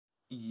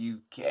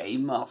UK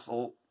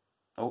muscle.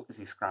 Oh, is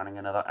he scranning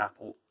another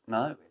apple?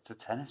 No, it's a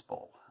tennis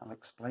ball. I'll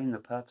explain the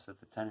purpose of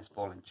the tennis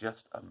ball in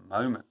just a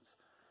moment.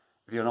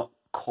 If you're not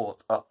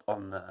caught up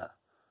on the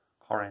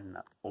current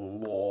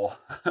lore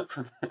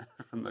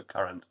from the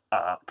current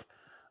arc,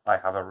 I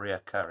have a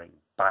reoccurring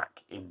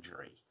back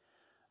injury.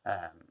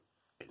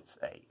 It's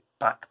a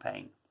back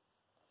pain.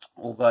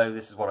 Although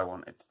this is what I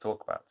wanted to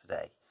talk about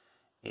today,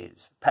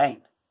 is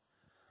pain.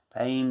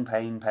 Pain,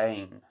 pain,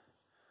 pain.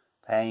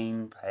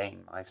 Pain,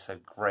 pain, my so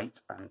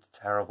great and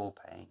terrible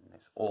pain,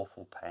 this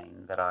awful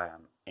pain that I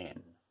am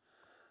in.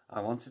 I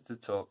wanted to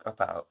talk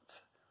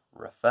about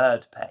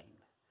referred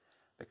pain,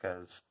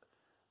 because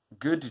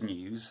good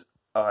news,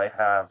 I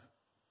have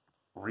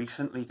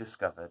recently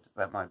discovered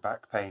that my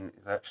back pain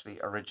is actually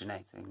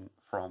originating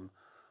from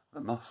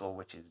the muscle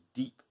which is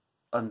deep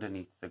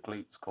underneath the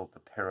glutes, called the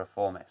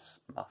piriformis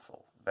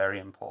muscle. Very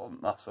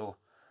important muscle,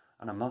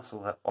 and a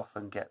muscle that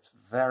often gets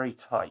very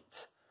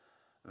tight.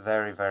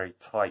 Very, very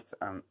tight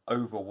and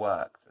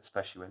overworked,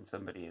 especially when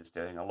somebody is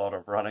doing a lot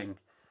of running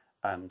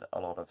and a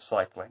lot of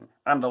cycling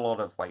and a lot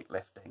of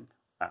weightlifting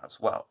as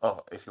well.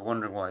 Oh, if you're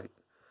wondering why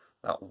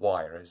that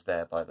wire is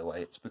there, by the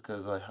way, it's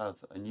because I have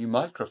a new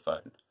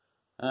microphone.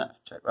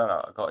 Check that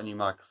out, I got a new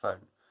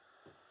microphone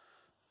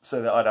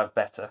so that I'd have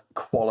better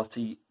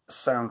quality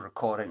sound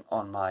recording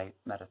on my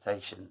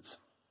meditations,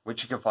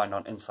 which you can find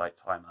on Insight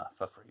Timer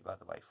for free, by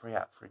the way. Free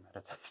app, free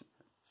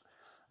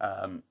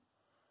meditations.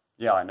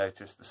 Yeah, I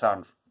noticed the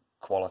sound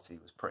quality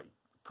was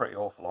pretty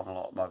awful on a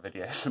lot of my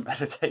videos and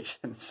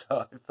meditations, so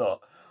I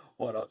thought,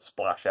 why not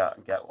splash out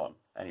and get one?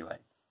 Anyway,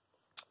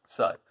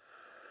 so,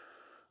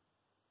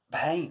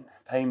 pain,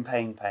 pain,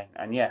 pain, pain.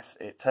 And yes,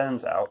 it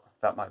turns out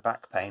that my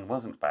back pain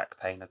wasn't back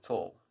pain at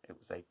all. It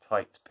was a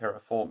tight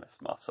piriformis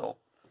muscle,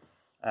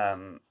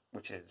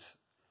 which is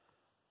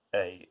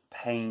a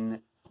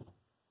pain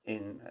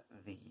in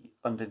the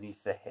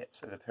underneath the hip.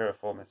 So the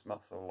piriformis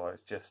muscle lies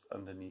just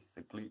underneath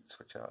the glutes,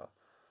 which are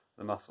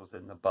the muscles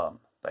in the bum,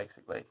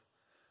 basically.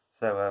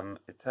 So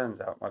it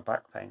turns out my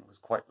back pain was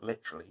quite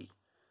literally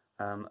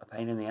a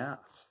pain in the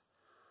ass.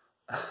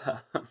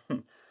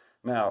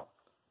 Now,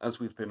 as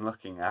we've been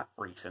looking at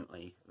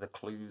recently, the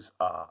clues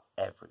are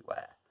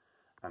everywhere.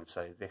 And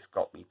so this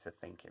got me to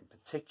thinking,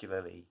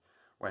 particularly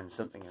when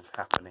something is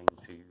happening,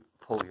 to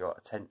pull your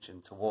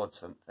attention towards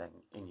something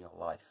in your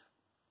life.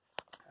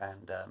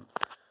 And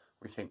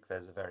we think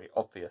there's a very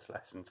obvious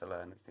lesson to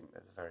learn. We think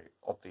there's a very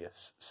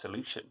obvious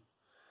solution.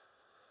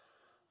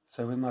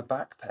 So with my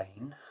back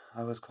pain,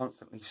 I was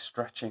constantly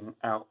stretching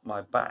out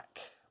my back,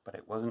 but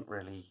it wasn't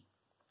really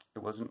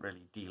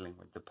dealing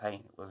with the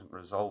pain. It wasn't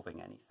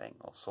resolving anything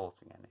or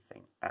sorting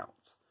anything out.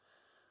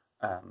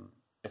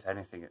 If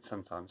anything, it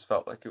sometimes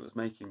felt like it was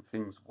making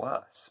things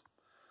worse.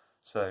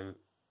 So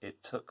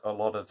it took a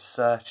lot of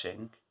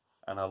searching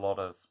and a lot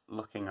of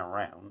looking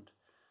around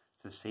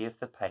to see if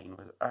the pain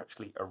was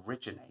actually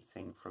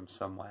originating from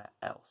somewhere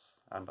else.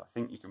 And I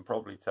think you can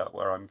probably tell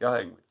where I'm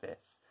going with this,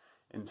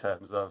 in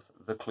terms of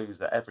the clues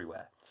are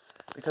everywhere.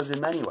 Because in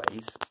many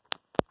ways,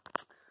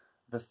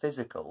 the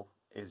physical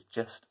is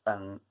just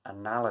an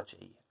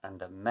analogy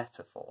and a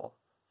metaphor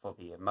for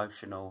the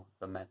emotional,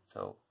 the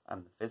mental,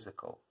 and the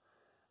physical,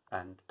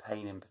 and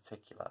pain in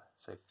particular.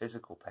 So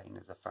physical pain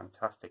is a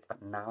fantastic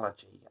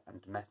analogy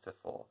and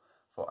metaphor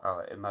for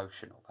our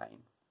emotional pain,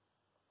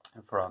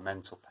 and for our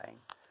mental pain,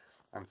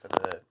 and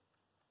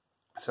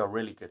so a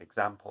really good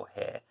example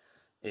here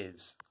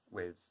is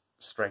with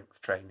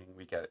strength training.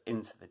 We go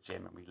into the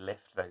gym and we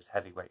lift those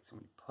heavy weights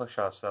and we push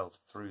ourselves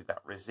through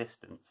that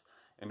resistance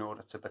in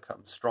order to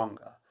become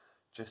stronger.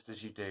 Just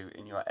as you do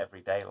in your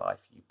everyday life,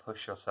 you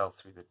push yourself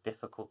through the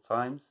difficult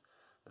times,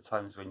 the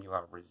times when you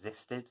are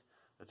resisted,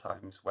 the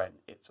times when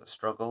it's a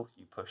struggle,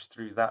 you push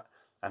through that,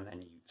 and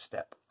then you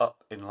step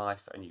up in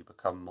life and you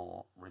become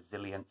more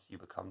resilient, you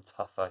become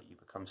tougher, you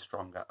become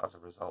stronger as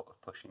a result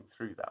of pushing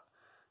through that.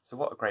 So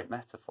what a great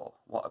metaphor,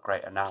 what a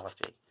great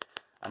analogy.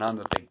 And I'm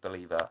a big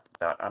believer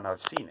that, and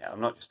I've seen it,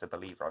 I'm not just a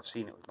believer, I've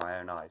seen it with my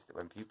own eyes, that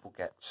when people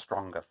get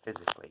stronger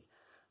physically,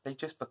 they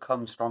just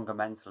become stronger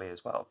mentally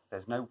as well.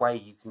 There's no way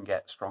you can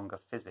get stronger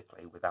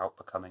physically without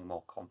becoming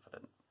more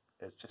confident.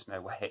 There's just no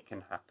way it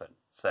can happen.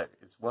 So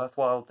it's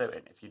worthwhile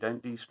doing. If you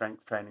don't do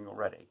strength training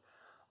already,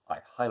 I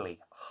highly,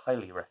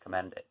 highly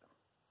recommend it.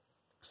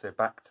 So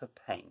back to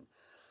pain.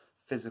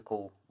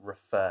 Physical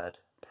referred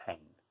pain.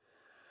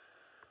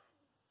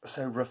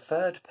 So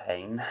referred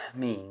pain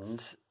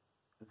means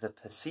the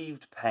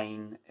perceived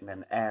pain in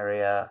an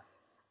area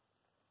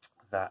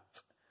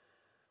that,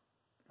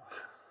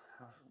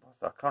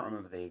 I can't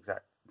remember the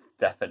exact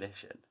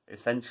definition.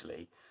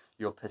 Essentially,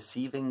 you're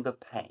perceiving the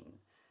pain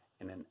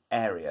in an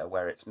area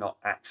where it's not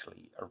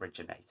actually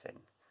originating.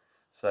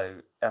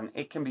 So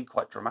it can be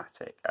quite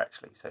dramatic,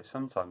 actually. So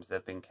sometimes there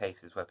have been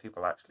cases where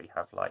people actually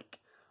have like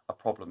a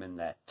problem in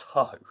their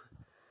toe,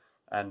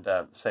 and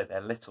say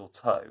their little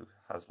toe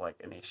has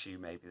like an issue.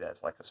 Maybe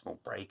there's like a small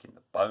break in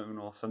the bone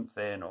or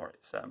something, or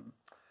it's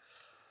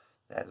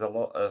there's a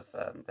lot of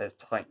there's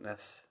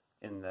tightness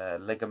in the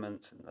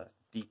ligaments and the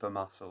deeper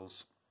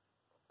muscles,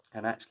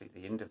 and actually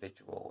the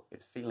individual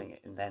is feeling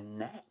it in their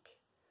neck,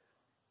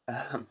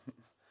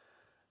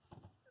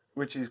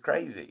 which is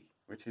crazy.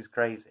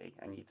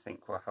 And you'd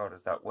think, well, how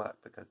does that work?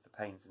 Because the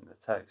pain's in the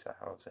toe, so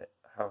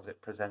how's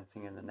it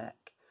presenting in the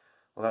neck?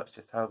 Well, that's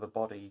just how the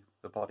body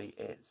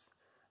is.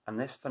 And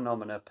this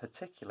phenomena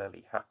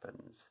particularly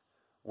happens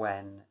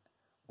when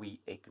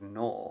we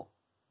ignore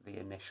the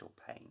initial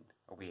pain,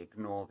 or we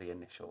ignore the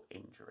initial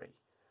injury.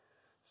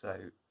 So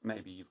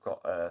maybe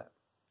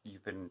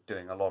you've been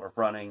doing a lot of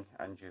running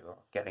and you're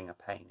getting a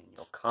pain in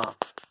your calf,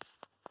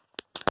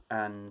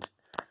 and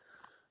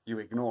you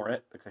ignore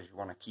it because you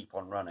want to keep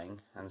on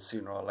running, and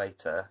sooner or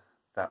later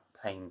that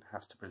pain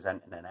has to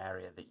present in an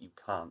area that you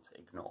can't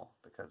ignore,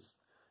 because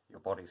your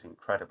body's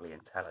incredibly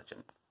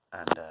intelligent,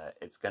 and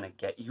it's going to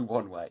get you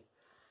one way.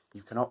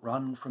 You cannot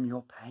run from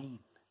your pain.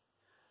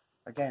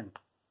 Again,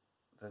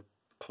 the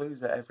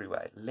clues are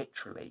everywhere.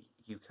 Literally,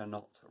 you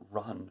cannot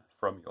run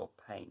from your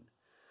pain.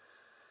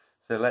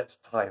 So let's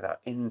tie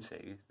that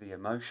into the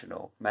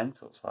emotional,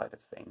 mental side of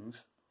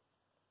things.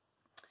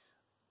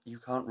 You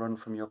can't run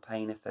from your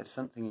pain if there's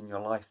something in your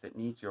life that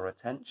needs your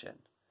attention.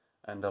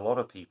 And a lot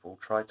of people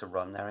try to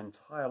run their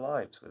entire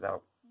lives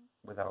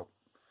without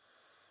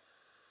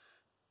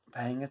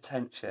paying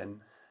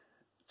attention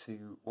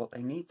to what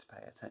they need to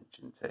pay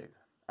attention to.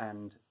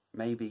 And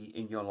maybe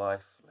in your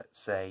life, let's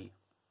say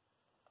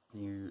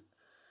your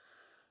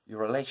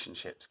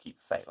relationships keep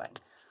failing,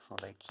 or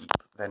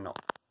they're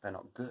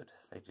not good.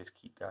 They just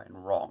keep going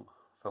wrong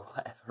for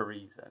whatever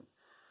reason.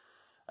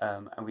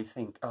 And we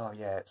think, oh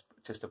yeah, it's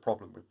just a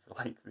problem with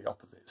the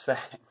opposite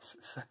sex.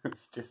 So we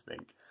just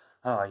think,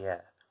 oh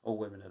yeah, all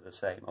women are the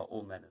same, or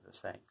all men are the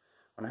same.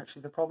 When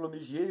actually the problem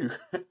is you.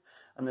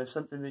 And there's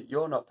something that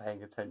you're not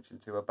paying attention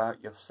to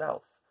about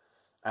yourself.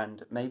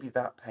 And maybe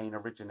that pain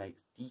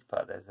originates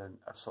deeper. There's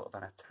a sort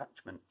of an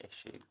attachment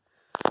issue.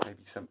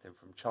 Maybe something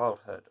from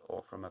childhood,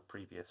 or from a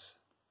previous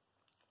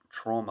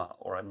trauma,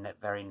 or a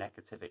very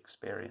negative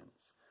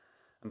experience.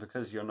 And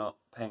because you're not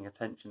paying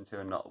attention to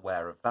and not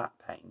aware of that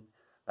pain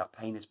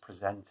is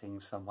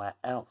presenting somewhere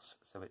else.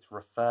 So it's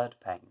referred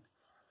pain.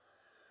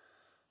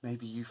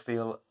 Maybe you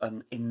feel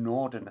an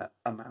inordinate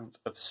amount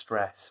of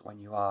stress when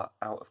you are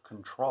out of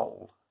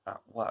control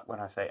at work. When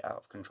I say out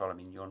of control, I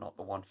mean you're not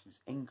the one who's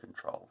in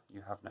control.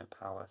 You have no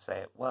power,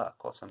 say, at work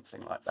or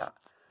something like that.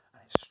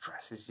 And it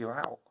stresses you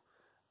out.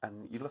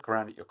 And you look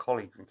around at your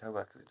colleagues and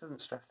co-workers, it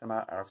doesn't stress them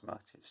out as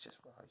much. It's just,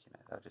 well,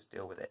 they'll just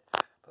deal with it.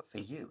 But for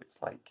you,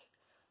 it's like,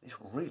 this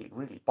really,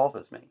 really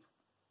bothers me.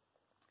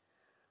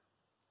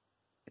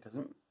 It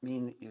doesn't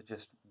mean that you're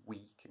just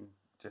weak and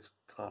just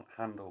can't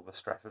handle the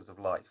stresses of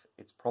life.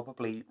 It's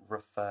probably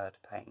referred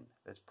pain.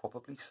 There's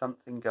probably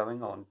something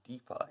going on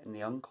deeper in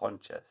the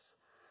unconscious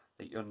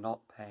that you're not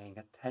paying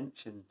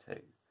attention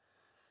to.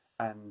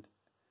 And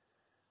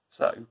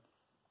so,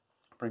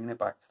 bringing it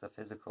back to the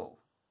physical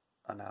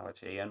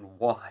analogy, and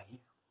why,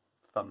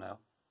 thumbnail,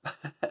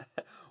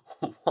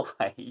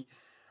 why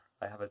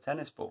I have a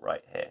tennis ball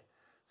right here.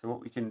 So what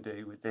we can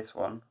do with this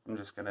one, I'm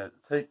just going to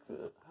take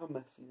how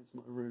messy is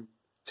my room?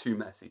 Too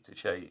messy to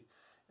show you.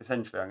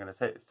 Essentially, I'm going to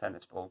take this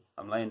tennis ball,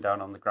 I'm laying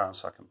down on the ground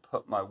so I can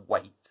put my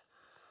weight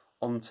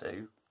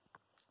onto,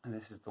 and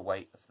this is the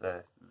weight of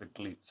the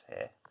glutes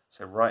here,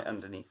 so right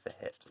underneath the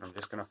hips, and I'm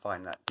just going to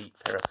find that deep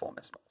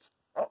piriformis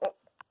muscle.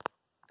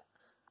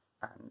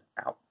 And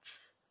ouch,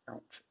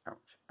 ouch, ouch,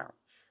 ouch.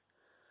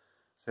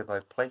 So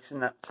by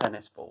placing that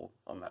tennis ball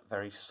on that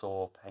very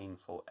sore,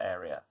 painful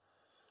area,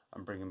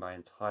 I'm bringing my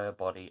entire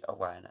body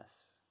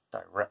awareness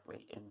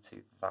directly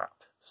into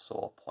that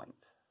sore point.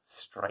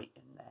 Straight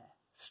in there.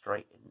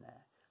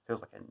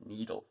 Feels like a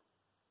needle.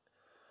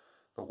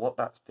 But what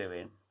that's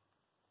doing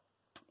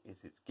is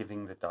it's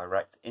giving the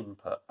direct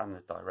input and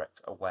the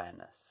direct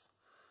awareness,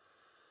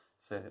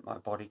 so that my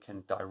body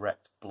can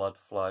direct blood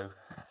flow,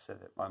 so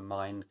that my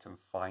mind can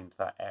find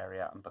that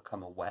area and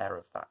become aware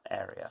of that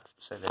area,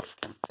 so that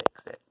it can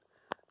fix it.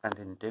 And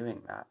in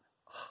doing that,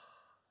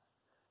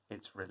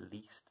 it's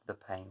released the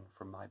pain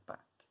from my back.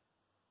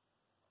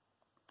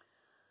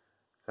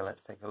 So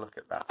let's take a look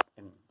at that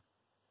in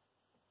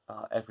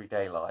our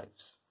everyday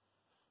lives.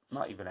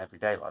 Not even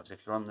everyday lives. If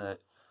you're on a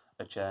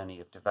journey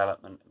of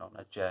development, and on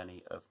a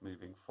journey of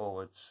moving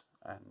forwards,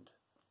 and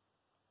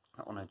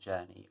on a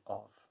journey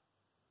of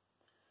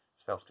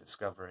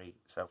self-discovery,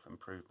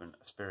 self-improvement,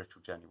 a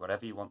spiritual journey,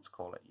 whatever you want to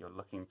call it, you're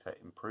looking to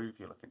improve,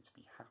 you're looking to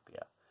be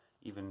happier,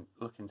 even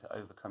looking to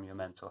overcome your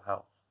mental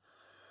health.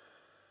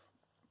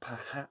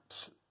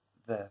 Perhaps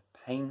the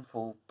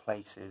painful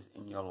places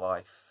in your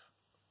life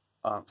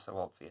aren't so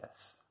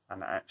obvious,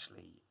 and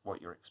actually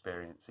what you're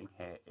experiencing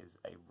here is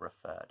a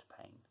referred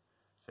pain.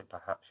 So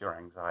perhaps your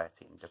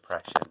anxiety and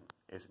depression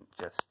isn't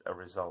just a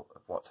result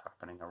of what's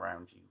happening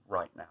around you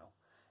right now.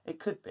 It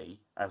could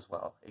be as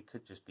well. It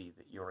could just be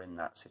that you're in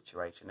that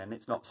situation and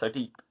it's not so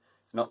deep.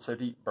 It's not so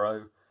deep,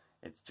 bro.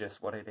 It's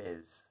just what it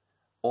is.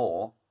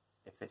 Or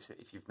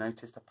if you've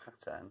noticed a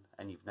pattern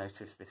and you've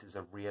noticed this is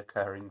a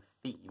reoccurring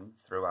theme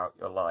throughout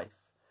your life,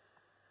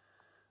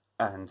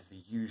 and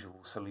the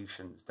usual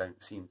solutions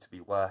don't seem to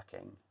be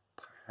working,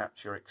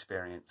 perhaps you're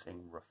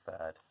experiencing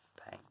referred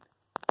pain.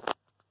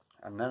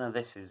 And none of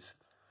this is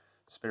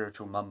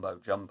spiritual mumbo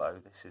jumbo.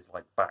 This is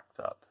like backed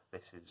up.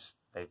 This is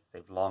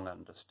they've long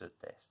understood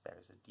this. There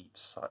is a deep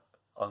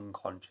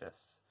unconscious.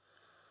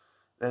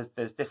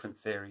 There's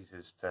different theories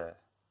as to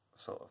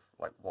sort of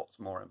like what's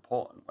more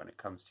important when it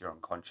comes to your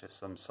unconscious.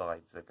 Some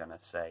sides are going to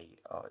say,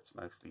 oh, it's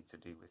mostly to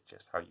do with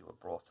just how you were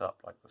brought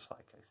up, like the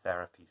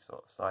psychotherapy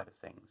sort of side of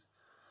things.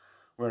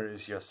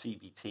 Whereas your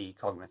CBT,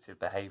 cognitive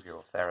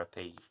behavioural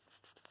therapy,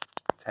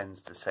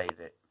 tends to say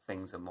that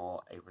things are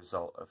more a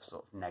result of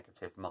sort of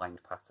negative mind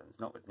patterns,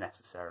 not with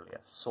necessarily a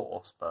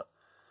source, but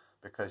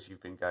because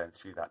you've been going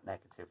through that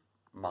negative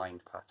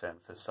mind pattern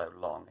for so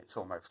long, it's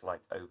almost like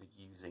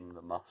overusing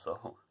the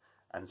muscle,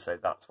 and so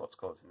that's what's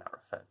causing that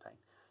referred pain.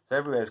 So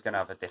everywhere's going to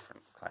have a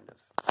different kind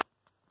of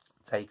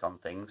take on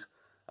things,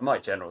 and my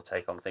general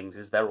take on things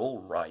is they're all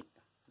right.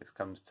 This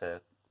comes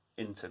to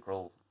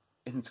integral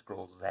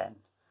Zen.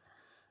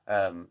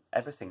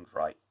 Everything's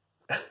right.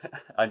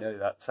 I know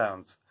that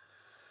sounds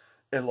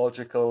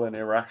illogical and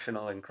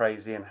irrational and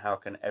crazy, and how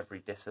can every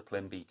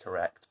discipline be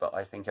correct? But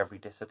I think every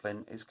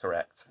discipline is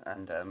correct,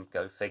 and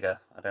go figure.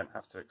 I don't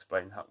have to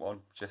explain that one.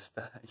 Just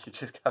you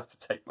just have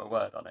to take my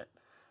word on it.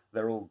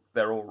 They're all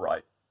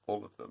right.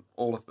 All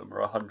of them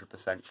are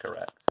 100%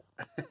 correct.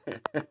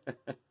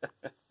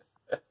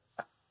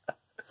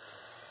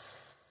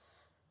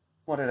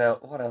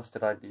 What else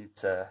did I need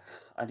to?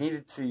 I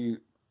needed to.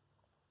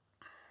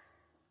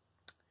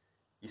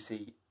 You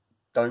see,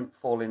 don't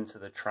fall into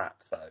the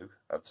trap, though,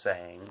 of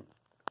saying,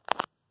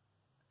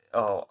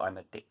 oh, I'm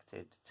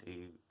addicted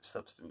to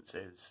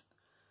substances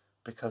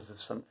because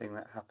of something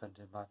that happened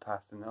in my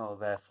past, and oh,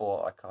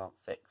 therefore I can't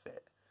fix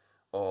it.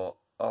 Or,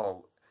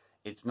 oh,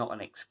 it's not an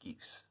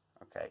excuse,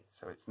 okay?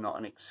 So it's not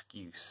an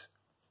excuse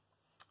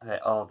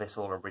that, oh, this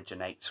all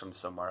originates from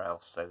somewhere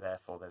else, so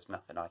therefore there's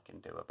nothing I can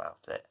do about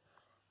it.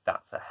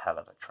 That's a hell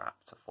of a trap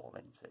to fall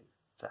into.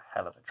 It's a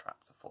hell of a trap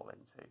to fall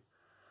into.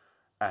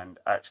 And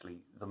actually,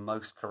 the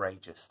most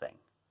courageous thing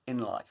in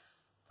life,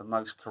 the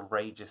most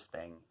courageous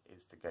thing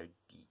is to go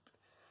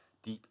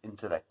deep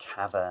into the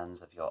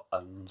caverns of your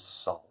own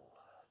soul,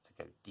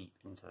 to go deep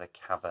into the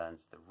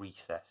caverns, the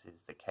recesses,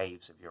 the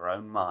caves of your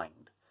own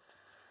mind,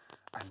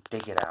 and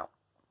dig it out.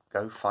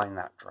 Go find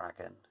that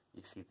dragon.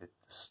 You see, the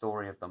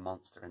story of the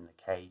monster in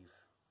the cave,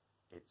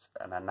 it's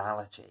an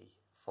analogy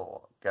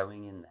for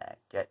going in there,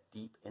 get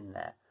deep in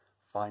there,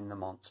 find the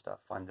monster,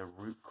 find the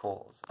root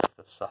cause of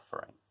the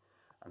suffering,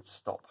 and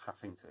stop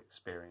having to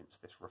experience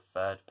this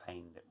referred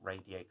pain that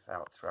radiates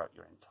out throughout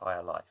your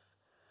entire life.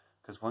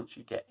 Because once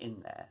you get in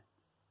there,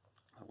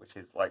 which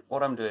is like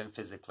what I'm doing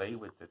physically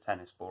with the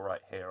tennis ball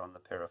right here on the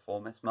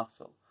piriformis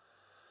muscle,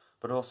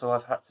 but also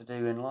I've had to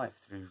do in life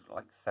through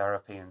like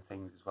therapy and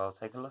things as well,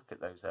 take a look at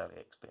those early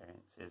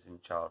experiences in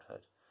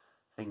childhood,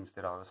 things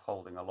that I was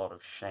holding a lot of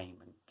shame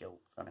and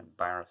guilt and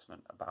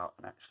embarrassment about,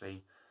 and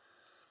actually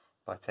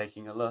by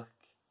taking a look,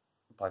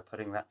 by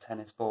putting that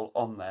tennis ball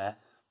on there,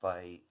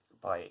 by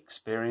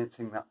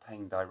experiencing that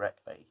pain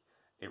directly,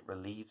 it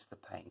relieves the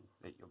pain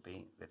that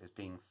is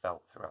being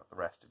felt throughout the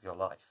rest of your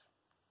life.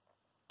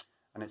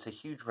 And it's a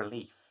huge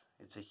relief.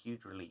 It's a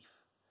huge relief.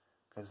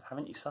 Because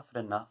haven't you suffered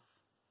enough?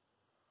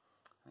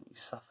 Haven't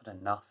you suffered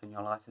enough in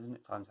your life? Isn't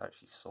it time to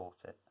actually sort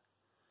it?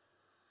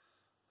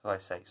 So I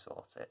say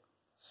sort it.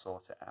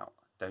 Sort it out.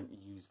 Don't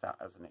use that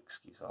as an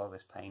excuse. Oh,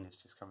 this pain is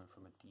just coming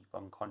from a deep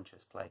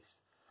unconscious place.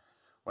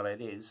 Well,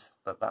 it is,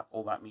 but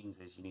all that means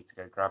is you need to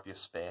go grab your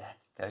spear,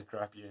 go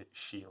grab your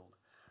shield,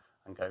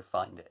 and go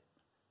find it.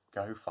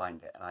 Go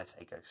find it, and I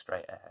say go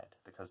straight ahead,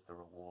 because the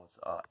rewards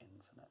are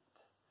infinite.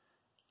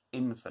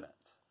 Infinite.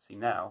 See,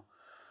 now,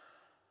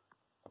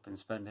 I've been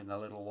spending a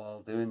little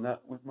while doing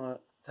that with my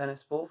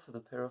tennis ball for the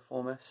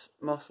piriformis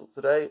muscle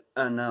today,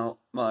 and now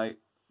my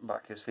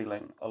back is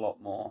feeling a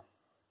lot more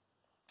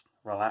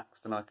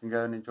relaxed, and I can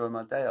go and enjoy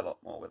my day a lot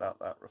more without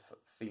that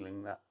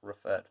feeling that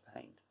referred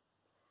pain.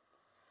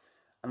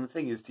 And the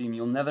thing is, team,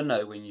 you'll never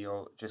know when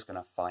you're just going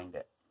to find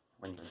it,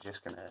 when you're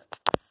just going to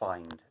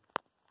find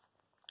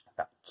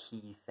that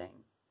key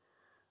thing,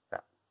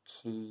 that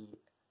key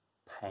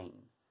pain,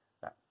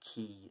 that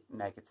key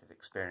negative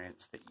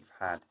experience that you've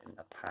had in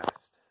the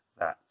past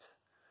that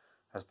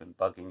has been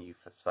bugging you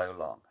for so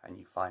long, and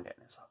you find it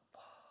and it's like, oh,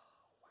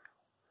 wow,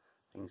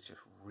 things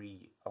just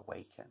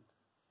reawaken.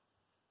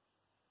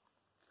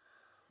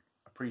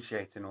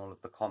 Appreciating all of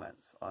the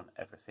comments on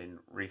everything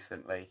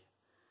recently.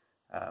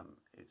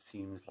 It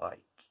seems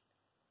like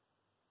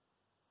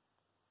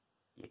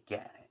you're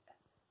getting it.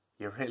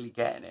 You're really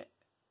getting it.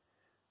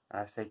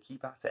 And I say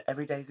keep at it.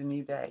 Every day's a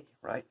new day,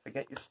 right?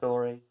 Forget your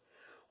story.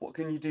 What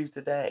can you do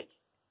today?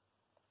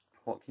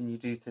 What can you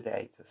do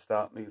today to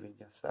start moving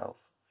yourself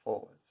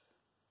forwards?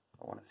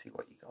 I want to see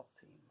what you got,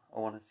 team. I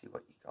want to see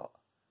what you got.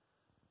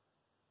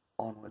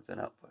 Onwards and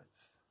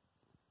upwards.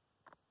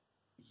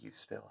 You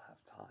still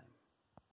have time.